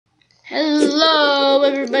Hello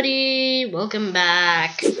everybody, welcome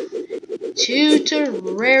back to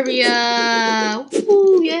Terraria.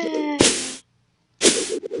 Woo, yeah!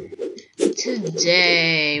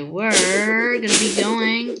 Today we're gonna be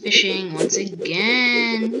going fishing once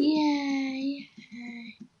again. Yay!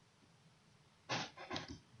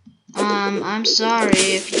 I'm sorry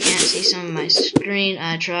if you can't see some of my screen.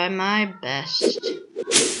 I try my best.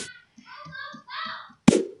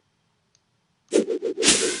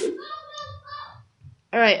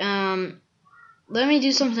 Alright, let me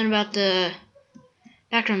do something about the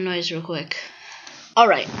background noise real quick.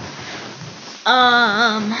 Alright.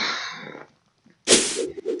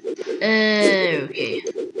 Okay.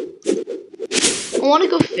 I want to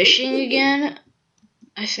go fishing again.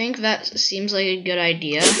 I think that seems like a good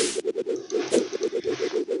idea.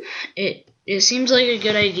 It seems like a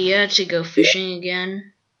good idea to go fishing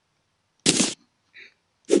again.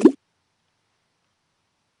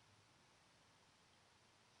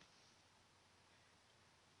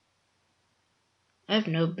 I have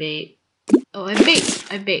no bait. Oh, I have bait.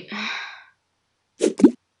 I have bait.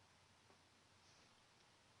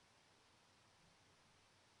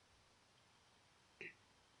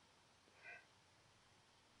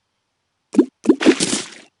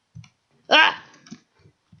 Ah!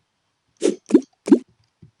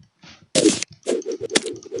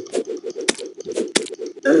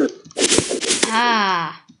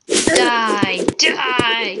 Ah! Die!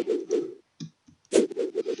 Die!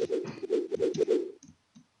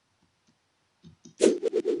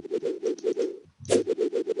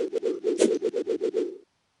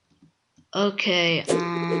 Okay,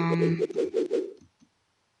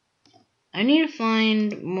 I need to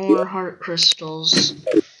find more heart crystals.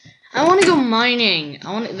 I want to go mining.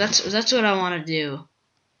 That's what I want to do.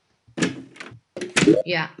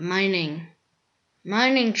 Yeah, mining.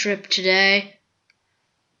 Mining trip today.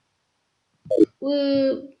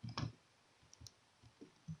 Woo.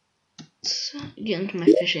 Let's get into my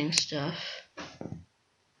fishing stuff.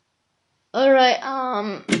 Alright,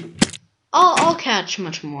 I'll catch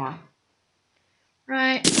much more.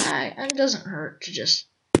 Right? It doesn't hurt to just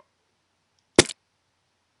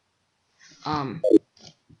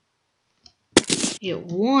get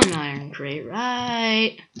one iron crate,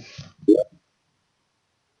 right?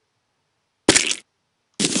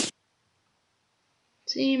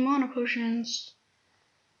 See, mana potions.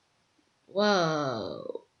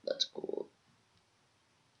 Whoa, that's cool.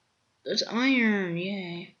 There's iron,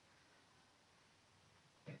 yay.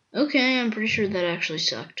 Okay, I'm pretty sure that actually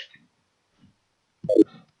sucked.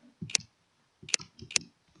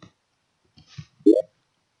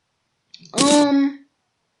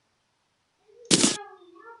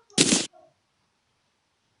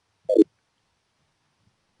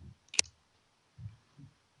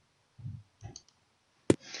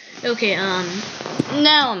 Okay,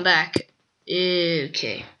 now I'm back.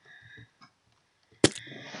 Okay.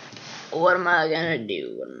 What am I gonna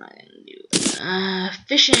do? What am I gonna do?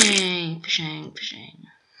 Fishing.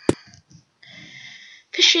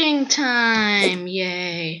 Fishing time,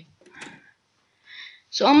 yay.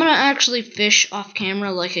 So I'm gonna actually fish off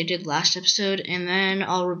camera like I did last episode, and then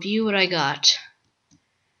I'll review what I got.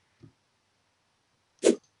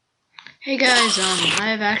 Hey guys,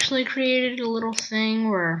 I've actually created a little thing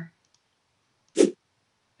where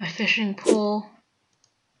my fishing pole,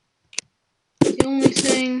 the only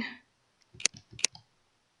thing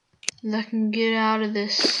that can get out of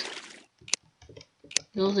this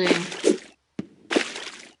building.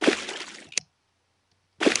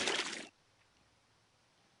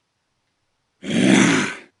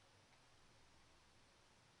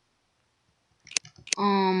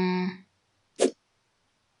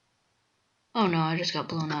 Oh no, I just got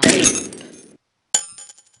blown up.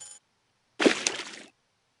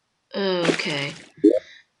 Okay.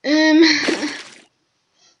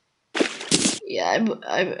 Yeah,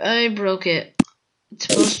 I broke it. It's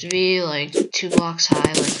supposed to be like 2 blocks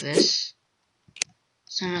high like this,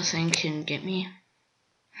 so nothing can get me.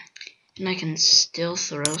 And I can still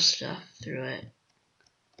throw stuff through it.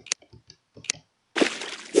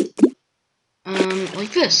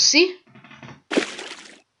 Like this, see?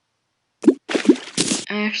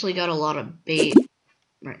 I actually got a lot of bait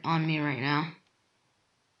on me right now.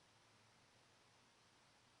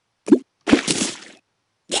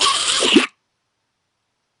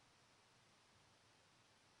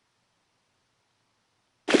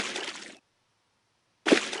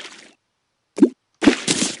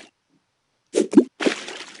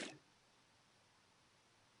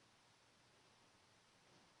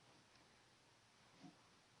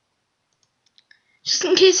 Just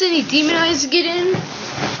in case any demon eyes get in,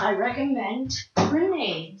 I recommend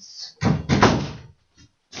grenades.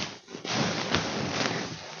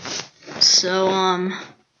 So,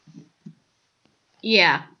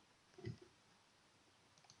 yeah.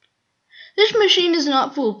 This machine is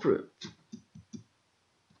not foolproof.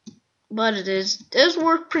 But it does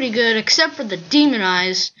work pretty good, except for the demon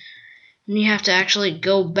eyes. And you have to actually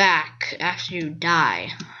go back after you die.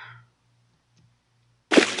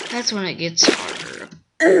 That's when it gets harder.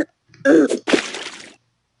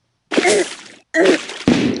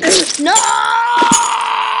 No!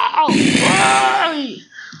 Why?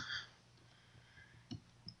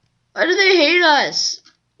 Why do they hate us?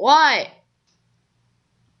 Why?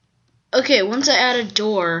 Okay, once I add a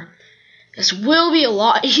door, this will be a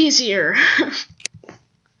lot easier. I'm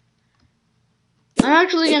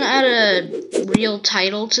actually gonna add a real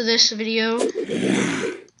title to this video.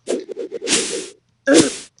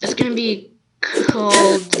 It's gonna be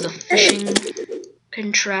called the fishing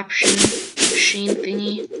contraption machine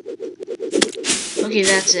thingy. Okay,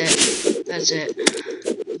 that's it. That's it.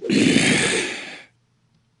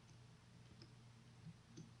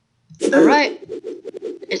 Alright.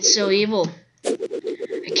 It's so evil.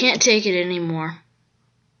 I can't take it anymore.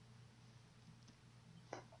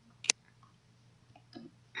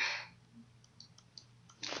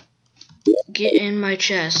 Get in my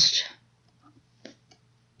chest.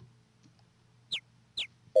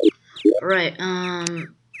 Alright,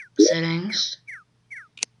 settings.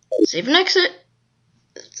 Save and exit.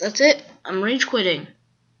 That's it. I'm rage quitting.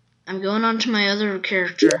 I'm going on to my other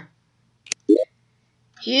character.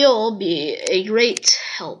 He'll be a great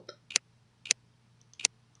help.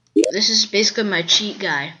 This is basically my cheat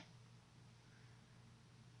guy.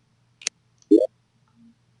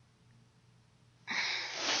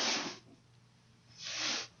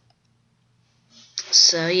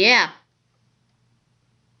 So yeah.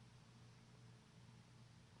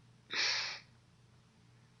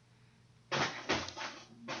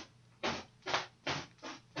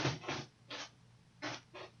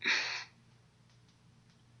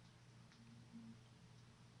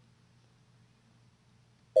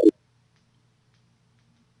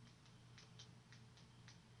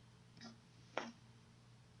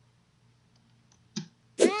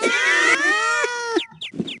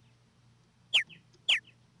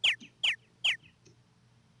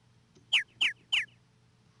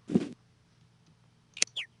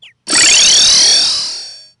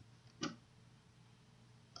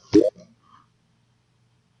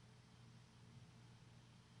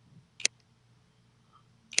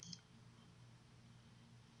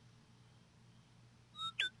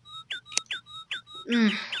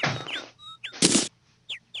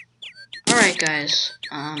 Alright guys,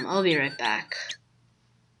 I'll be right back.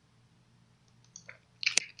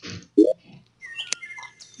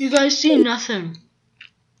 You guys see nothing.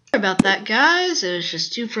 Sorry about that guys, it was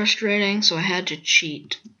just too frustrating, so I had to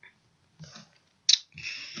cheat.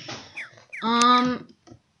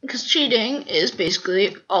 Because cheating is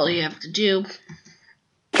basically all you have to do.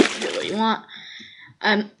 Do what you want.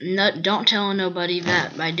 Don't tell nobody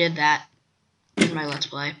that I did that in my Let's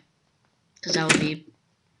Play. Because that would be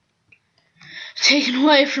taken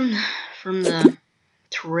away from the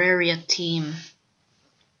Terraria team.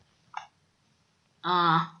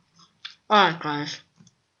 Alright guys.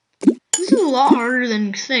 This is a lot harder than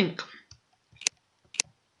you think.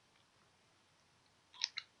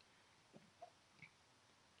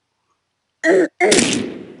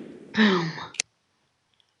 Boom.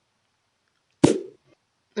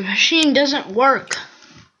 The machine doesn't work.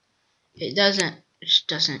 It doesn't. It just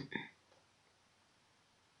doesn't.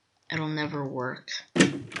 It'll never work.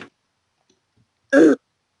 Well,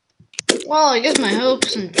 I guess my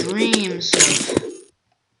hopes and dreams of...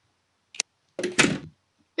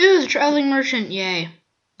 Ooh, the traveling merchant, yay.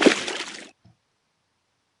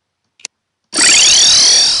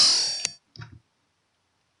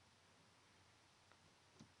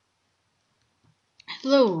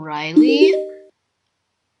 Hello, Riley.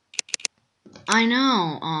 I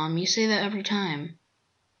know, you say that every time.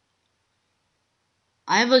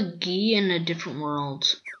 I have a Gee in a different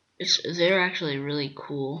world. They're actually really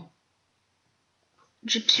cool.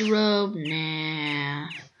 Gypsy robe, nah.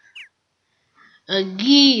 A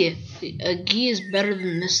Gee is better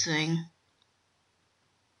than this thing.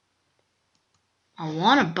 I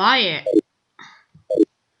wanna buy it.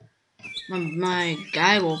 My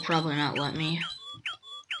guy will probably not let me.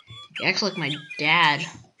 He acts like my dad.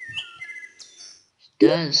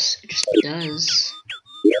 It just does.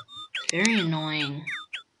 Very annoying.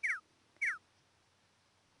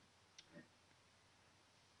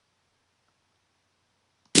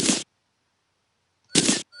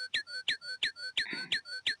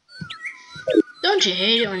 Don't you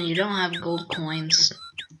hate it when you don't have gold coins?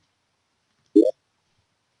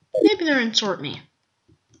 Maybe they're in sort me.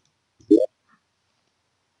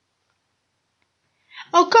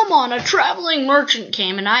 Oh, come on, a traveling merchant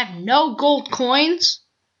came and I have no gold coins?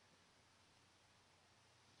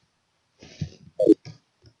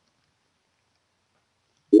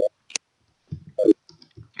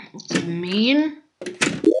 That's mean.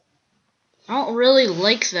 I don't really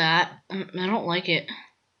like that. I don't like it.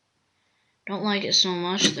 Don't like it so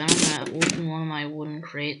much that I'm gonna open one of my wooden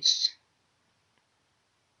crates.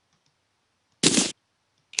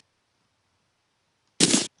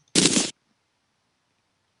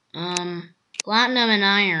 Platinum and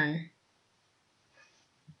iron.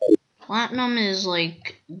 Platinum is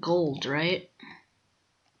like gold, right?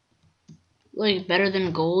 Like better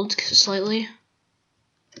than gold, slightly?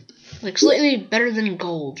 Like slightly better than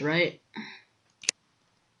gold, right?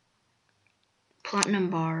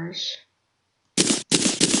 Platinum bars.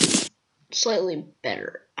 Slightly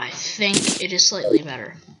better. I think it is slightly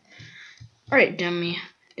better. Alright,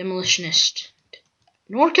 demolitionist.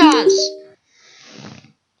 Norcas!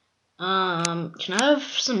 Can I have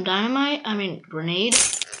some dynamite? I mean, grenade?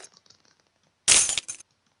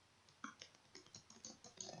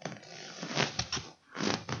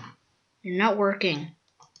 You're not working.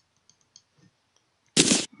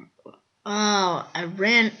 Oh,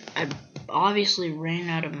 I obviously ran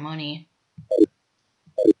out of money.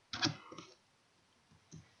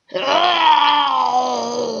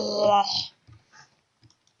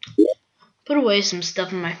 Put away some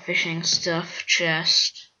stuff in my fishing stuff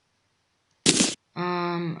chest.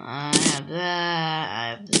 I have that, I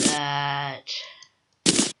have that.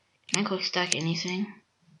 Can I quick stack anything?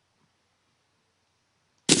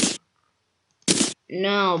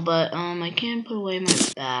 No, but I can put away my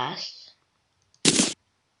bass.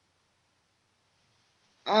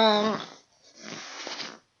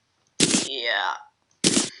 Yeah.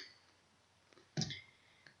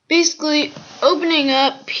 Basically, opening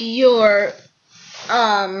up your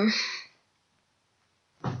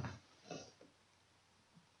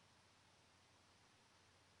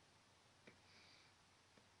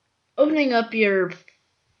opening up your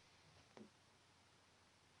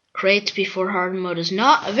crates before hard mode is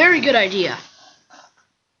not a very good idea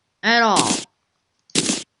at all.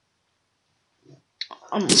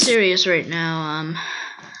 I'm serious right now.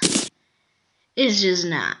 It's just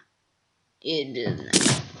not. It is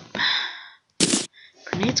not.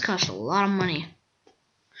 Grenades cost a lot of money.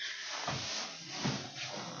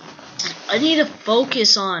 I need to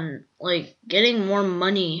focus on like getting more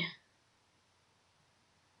money.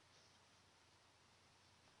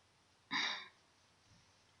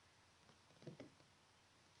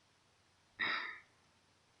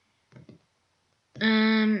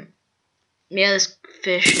 Yeah, this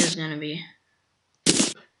fish is gonna be. I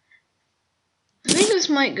think this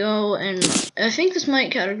might go, and I think this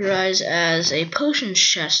might categorize as a potions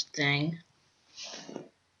chest thing.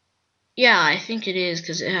 Yeah, I think it is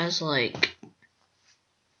because it has like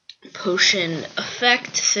potion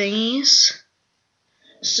effect thingies.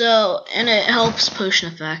 So, and it helps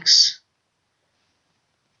potion effects.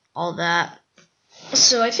 All that.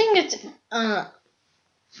 So I think it's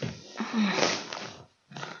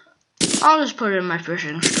I'll just put it in my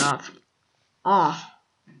fishing stuff. Off.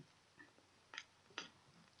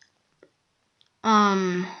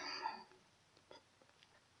 I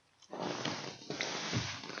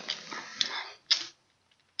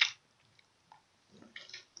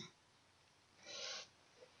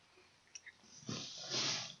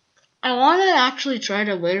want to actually try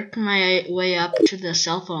to work my way up to the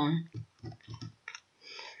cell phone.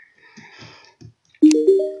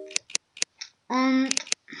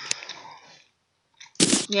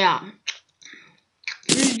 Yeah. What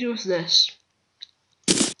do you do with this?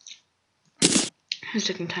 Who's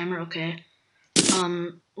taking timer? Okay.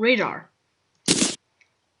 Radar.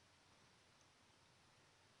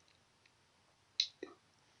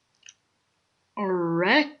 A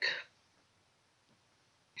wreck.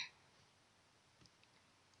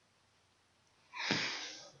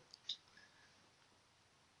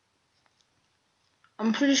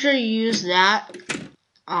 I'm pretty sure you use that.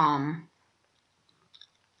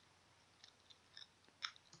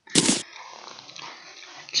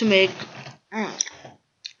 To make.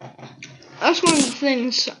 That's one of the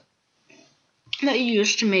things that you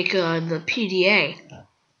use to make the PDA.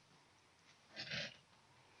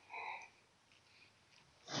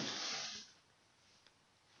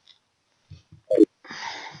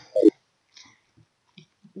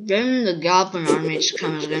 Getting the goblin army to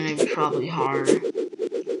come is going to be probably hard.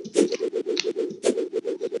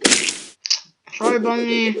 Sorry,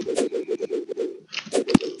 Bunny.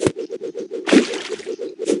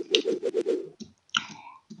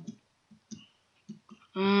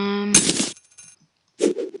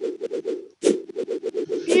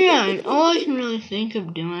 Yeah, all I can really think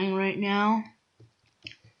of doing right now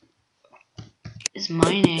is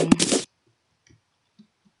mining.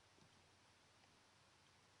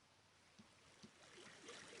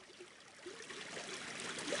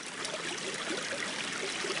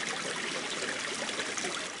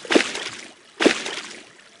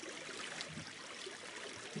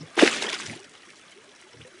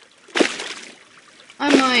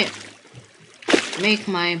 I might make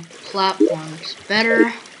my platforms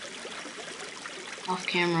better off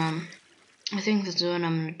camera. I think that's what I'm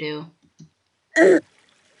gonna do.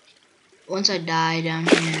 Once I die down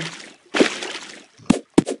here.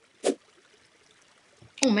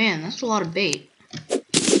 Oh man, that's a lot of bait.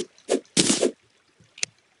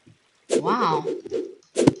 Wow.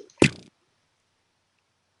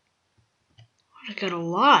 I got a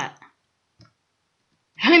lot.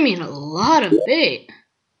 I mean a lot of bait.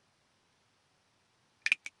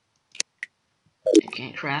 I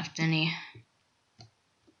can't craft any.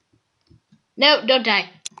 No, don't die.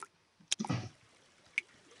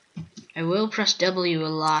 I will press W a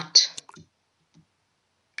lot.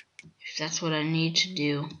 If that's what I need to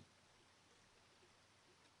do.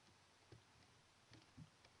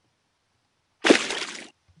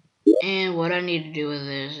 And what I need to do with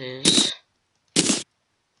this is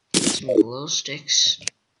put some glow sticks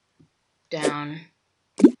down.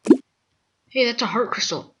 Hey, that's a heart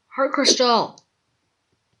crystal. Heart crystal!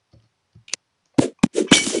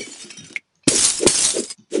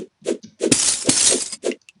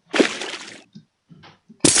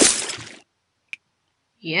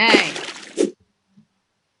 Yay!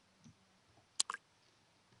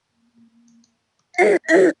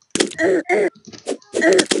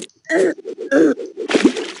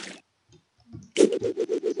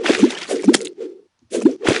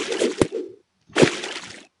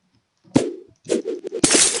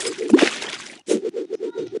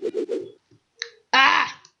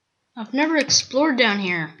 Ah! I've never explored down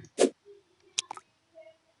here.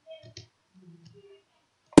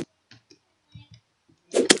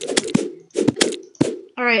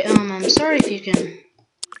 Alright, I'm sorry if you can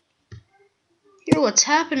hear what's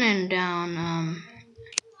happening down,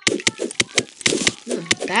 in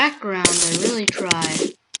the background. I really try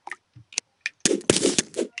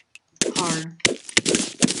hard.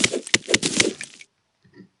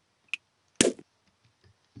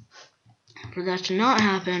 For that to not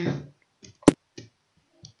happen.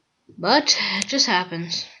 But, it just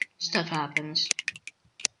happens. Stuff happens.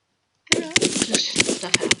 Just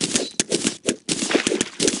stuff happens.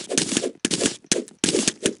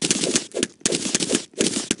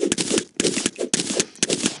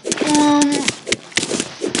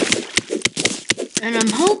 And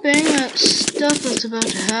I'm hoping that stuff that's about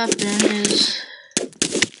to happen is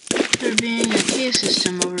there being a cave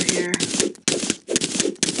system over here.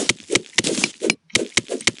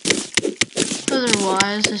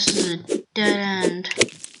 Otherwise, this is a dead end.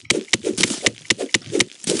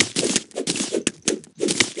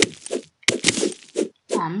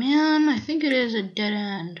 Aw man, I think it is a dead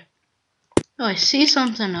end. Oh, I see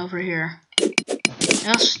something over here. I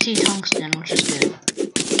also see tungsten, which is good.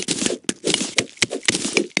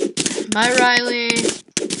 Bye, Riley. Is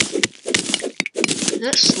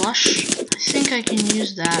that slush? I think I can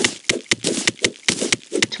use that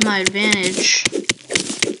to my advantage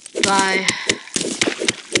by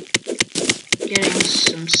getting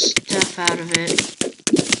some stuff out of it.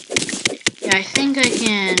 Yeah, I think I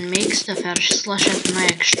can make stuff out of slush after my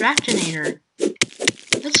extractinator.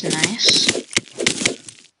 That's nice.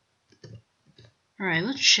 Alright,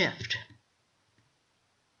 let's shift.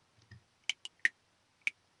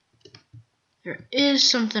 There is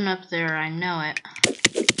something up there, I know it.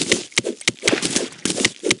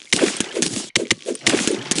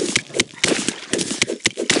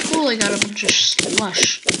 Cool, I got a bunch of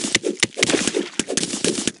slush.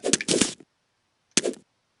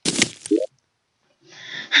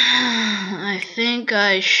 I think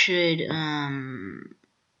I should,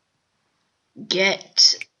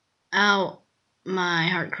 get out my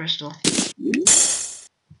heart crystal.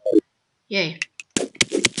 Yay.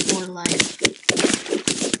 More life.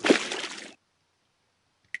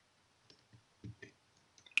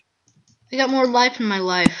 I got more life in my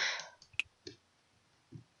life.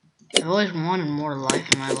 I've always wanted more life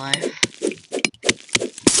in my life.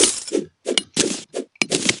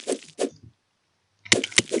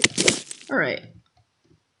 Alright.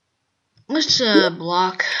 Let's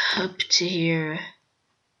block up to here.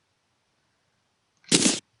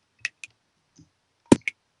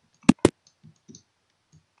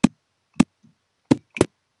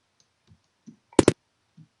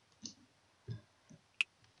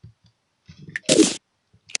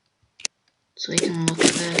 so we can look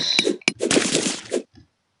at this.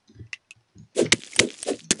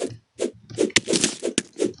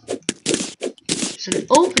 It's an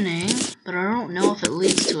opening, but I don't know if it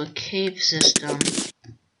leads to a cave system.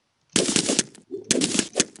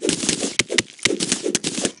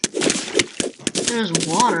 There's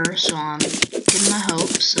water, so I'm getting my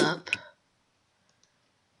hopes up.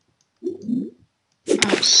 I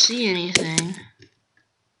don't see anything,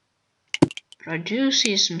 but I do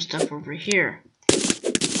see some stuff over here.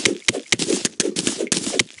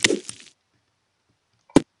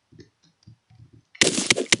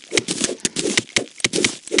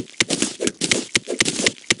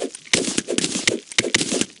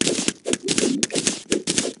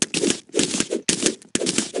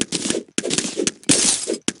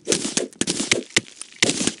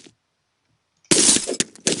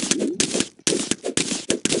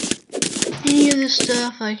 Any of this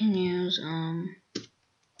stuff I can use,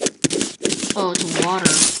 oh, it's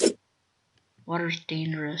water. Water's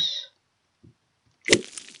dangerous.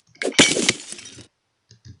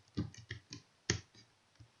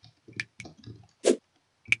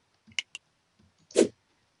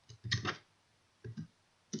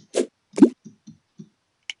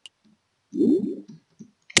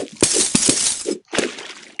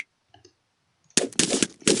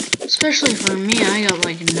 Especially for me, I got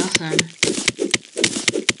like nothing.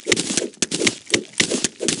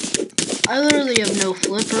 I literally have no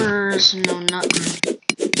flippers, no nothing.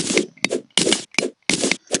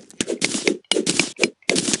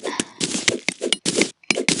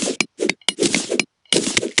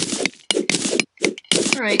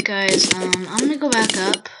 Alright guys, I'm gonna go back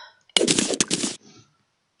up.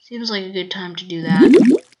 Seems like a good time to do that.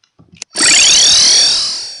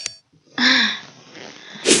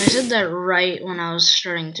 I said that right when I was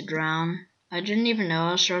starting to drown. I didn't even know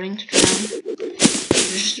I was starting to drown.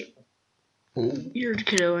 Just weird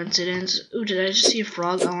coincidence. Ooh, did I just see a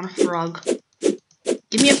frog? I want a frog.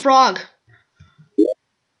 Give me a frog!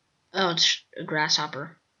 Oh, it's a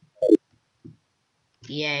grasshopper.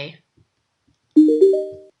 Yay.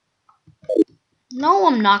 No,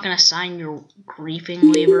 I'm not gonna sign your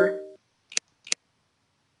griefing waiver.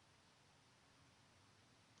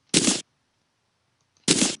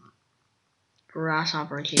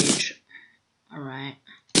 Grasshopper cage. Alright.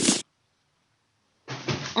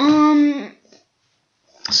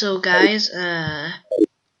 So guys,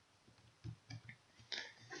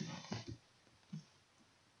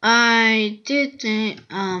 I did say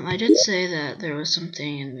that there was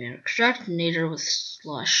something in there. Extract nader with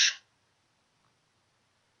slush.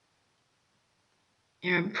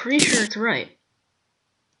 And I'm pretty sure it's right.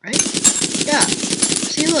 Right? Yeah.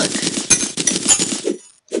 See, look.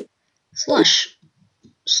 Slush.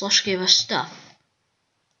 Slush gave us stuff.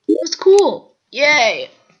 That's cool. Yay.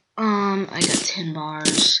 I got 10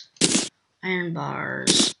 bars. Iron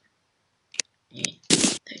bars. Yeah,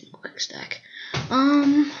 quick stack.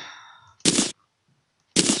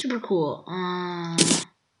 Super cool.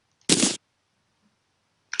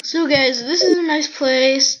 So guys, this is a nice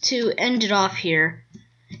place to end it off here.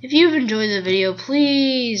 If you've enjoyed the video,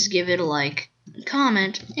 please give it a like,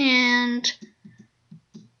 comment, and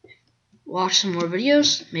watch some more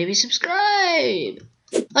videos. Maybe subscribe.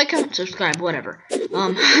 Like, comment, subscribe, whatever.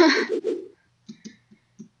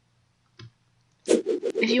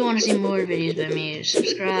 If you want to see more videos by me,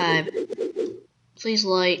 subscribe. Please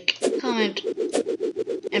like, comment,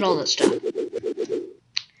 and all that stuff.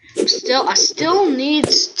 I still need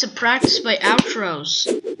to practice my outros.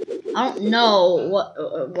 I don't know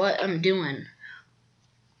what I'm doing.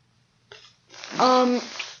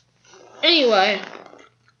 Anyway,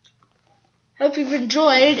 hope you've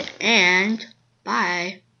enjoyed, and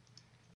bye.